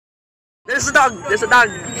There's a dog. There's a dog.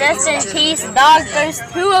 Rest in peace, dog. There's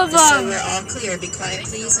 2 of them. So we're all clear. Be quiet,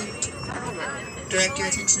 please, and direct your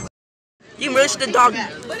attention. You merged the dog.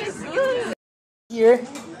 Here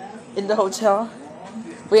in the hotel.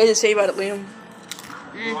 What do you have to say about it, Liam?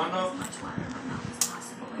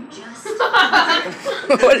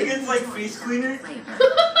 What? It's like face cleaner,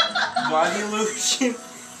 body lotion,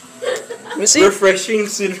 refreshing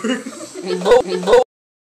center.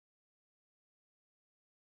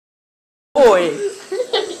 Boy,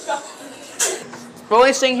 we're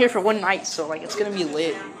only staying here for 1 night, so like it's gonna be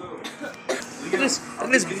lit. Look at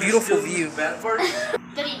this beautiful view. That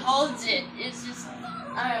he holds it. It's just,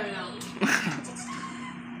 I don't know.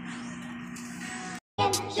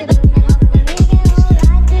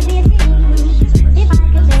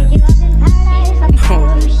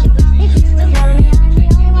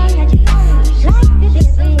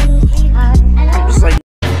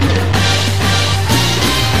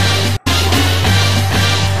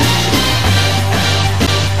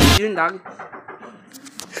 Dog.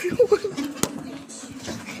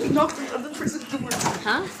 He knocked on the other person's door.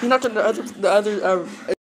 Huh? He knocked on the other.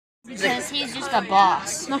 Because he's just a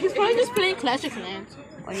boss. No, he's probably just playing Clash of Clans.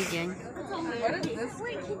 What are you doing?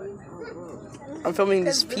 I'm filming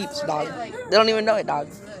this peeps, dog. They don't even know it, dog.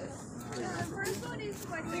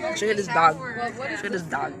 Look at this dog. Look at this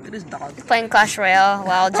dog. Look at this dog. Playing Clash Royale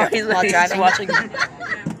while driving. Watching.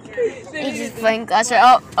 He's just playing Clash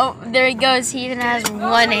Royale. Oh, there he goes. He even has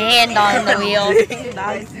 1 hand on the wheel.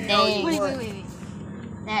 Dang. Wait.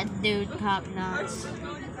 That dude top notch.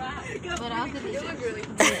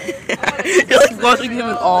 You're like watching him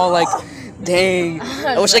and all like, dang.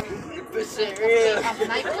 I wish like.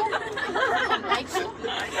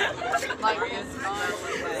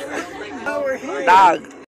 Dog.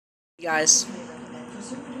 Guys,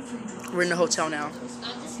 we're in the hotel now.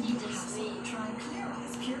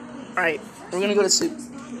 Alright, we're gonna go to sleep.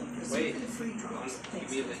 Wait.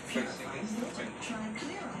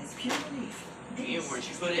 Ian, where'd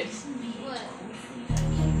you put it?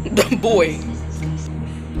 The boy.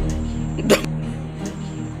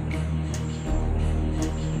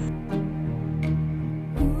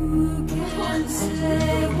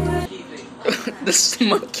 This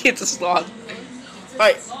monkey, it's a sloth.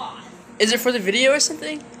 Alright, is it for the video or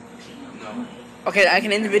something? No. Okay, I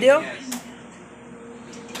can end the video?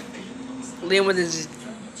 Liam with his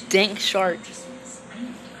dank shark.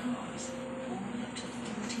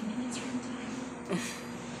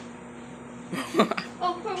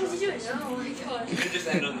 Oh, what was he doing? Oh my god. You could just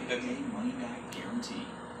end on the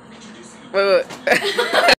Wait.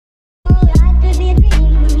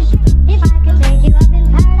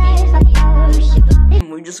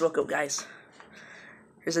 We just woke up, guys.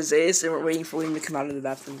 Here's Isaiah, and we're waiting for him to come out of the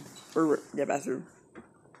bathroom. Or the bathroom.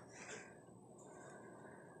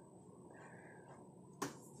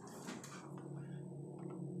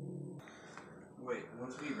 Wait,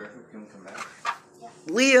 once we record, can we come back?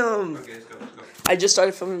 Liam! Okay, let's go. I just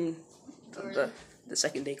started filming the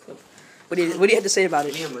second day clip. What do you have to say about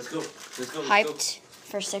it? Liam, let's go. Hyped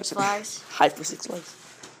for Six Flags. Hyped for 6 Flags.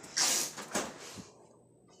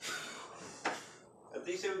 I think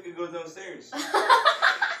you said we could go downstairs.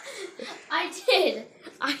 I did.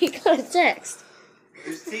 I got a text.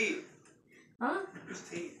 There's tea. Huh? There's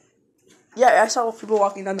tea. Yeah, I saw people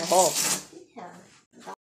walking down the hall. Yeah.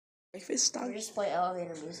 My face stuck. We just play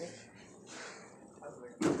elevator music.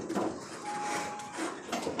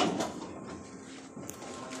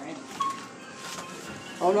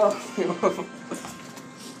 Oh no.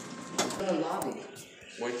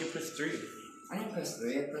 Why'd you press 3? I didn't press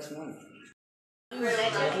 3, I pressed 1.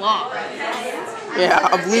 Block. Yeah,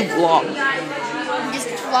 I believe block. Just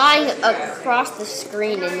flying across the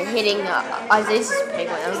screen and hitting Isaiah's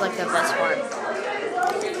penguin. That was like the best part.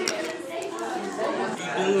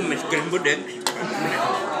 Oh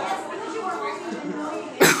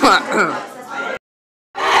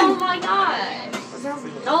my god!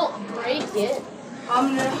 Don't break it.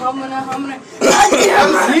 I'm gonna.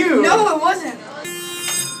 Damn you! No, it wasn't.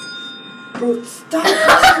 Bro, stop! Boy!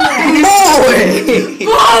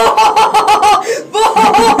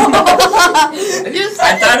 I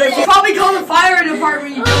thought it probably call the fire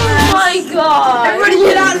department. You Oh my god! Everybody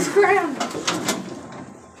get out and scram.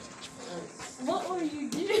 What were you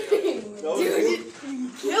doing? Dude,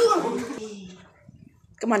 kill him.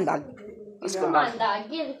 Come on, dog. Let's go, Come dog. on, dog.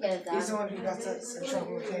 Give it to He's dog. the one who got us in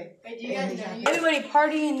trouble, okay? Hey, do you guys, everybody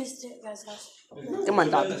party in this guy's house. Come on,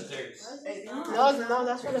 dog. No,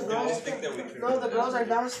 that's where the girls. No, the girls are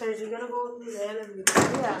downstairs. You gotta go through the elevator.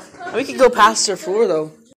 Yeah. We could go past their floor,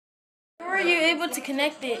 though. How were you able to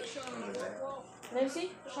connect it? Let me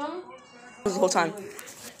see. Show me. The whole time.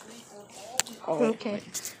 Oh. Okay.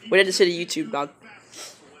 We had to say to YouTube, dog.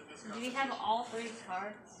 Do we have all 3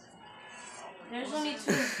 cards? There's only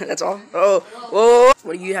 2. That's all? Oh. Whoa.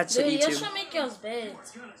 What do you have to say to Dude, you YouTube? should make y'all's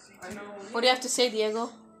beds. What do you have to say, Diego?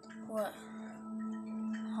 What?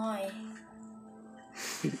 Hi.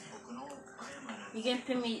 You can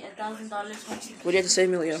pay me $1,000 once you What do you have to say,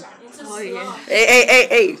 Emilio? It's a slot.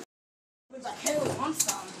 Hey.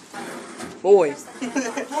 Boy. Oh,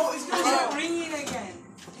 it's gonna start ringing again.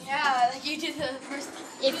 Yeah, like you did the first.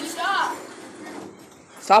 If you stop.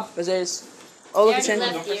 Stop, Aziz. Oh, look at They Chan.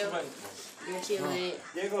 already left you. You're too late.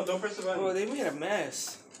 Diego, don't press the button. Oh, they made a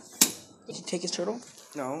mess. Did you take his turtle?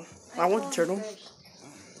 No. I want the turtle.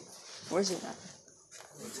 Where's it at?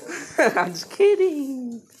 I'm just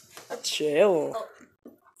kidding. Chill.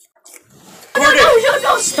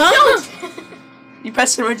 No, stop! You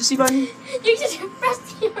pressed the emergency button? You just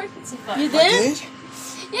pressed the emergency button. You I did?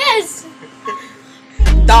 Yes!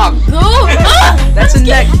 Dog. Go! Ah! That's a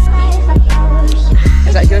neck.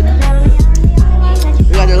 Is that good?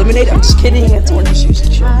 We got to eliminate? I'm just kidding. It's orange juice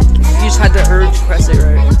and shit. You just had the urge to press it,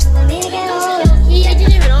 right? I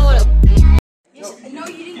didn't even know what it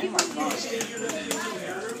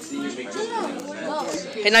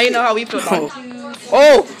Hey, now you know how we feel, dog.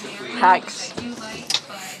 Oh! Hacks.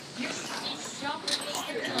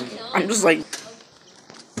 I'm just like...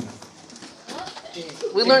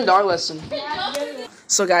 We learned our lesson.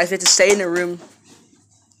 So guys, we have to stay in the room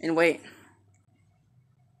and wait.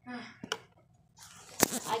 I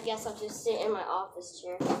guess I'll just sit in my office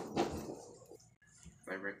chair.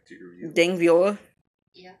 Dang viola.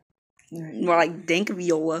 Yeah. More like dank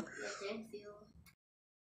viola.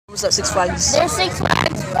 What's up, Six Flags? There's 6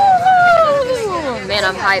 Flags. Woohoo! Man,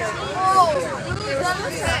 I'm hyped.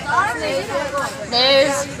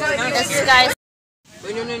 There's this guy.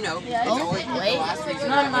 Wait, no. Oh, wait.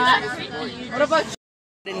 No, I'm not. What about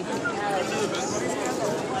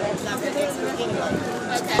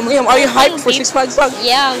Liam, are you hyped for Six Flags? Dog?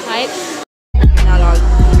 Yeah, I'm hyped. Nah, dog.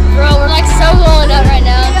 Bro, we're like so blowing up right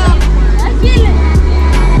now. I feel it.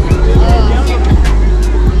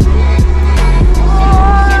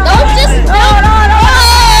 Don't just. No.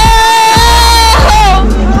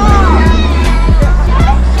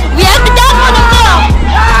 We have to down one of them.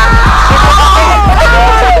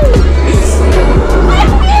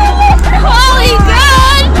 Holy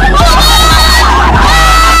God!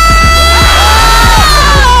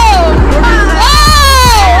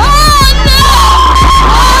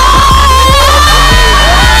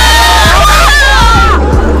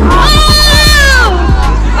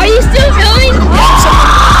 Are you still going?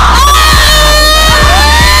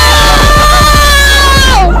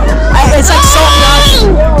 It's like so young.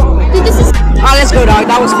 Dude, this is. Alright, let's go, dog.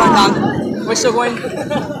 That was fun, dog. We're still going.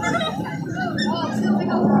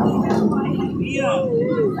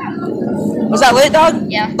 Was that lit, dog?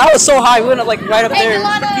 Yeah. That was so high. We went up like right up there.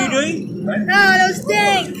 What are you doing? No, that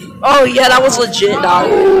stink. Oh yeah, that was legit, dog.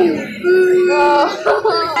 Yeah.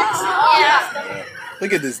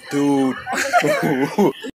 Look at this dude.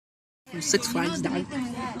 Six Flags, dog.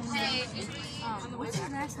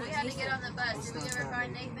 We had to get on the bus. Did we ever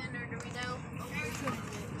find Nathan or do we know?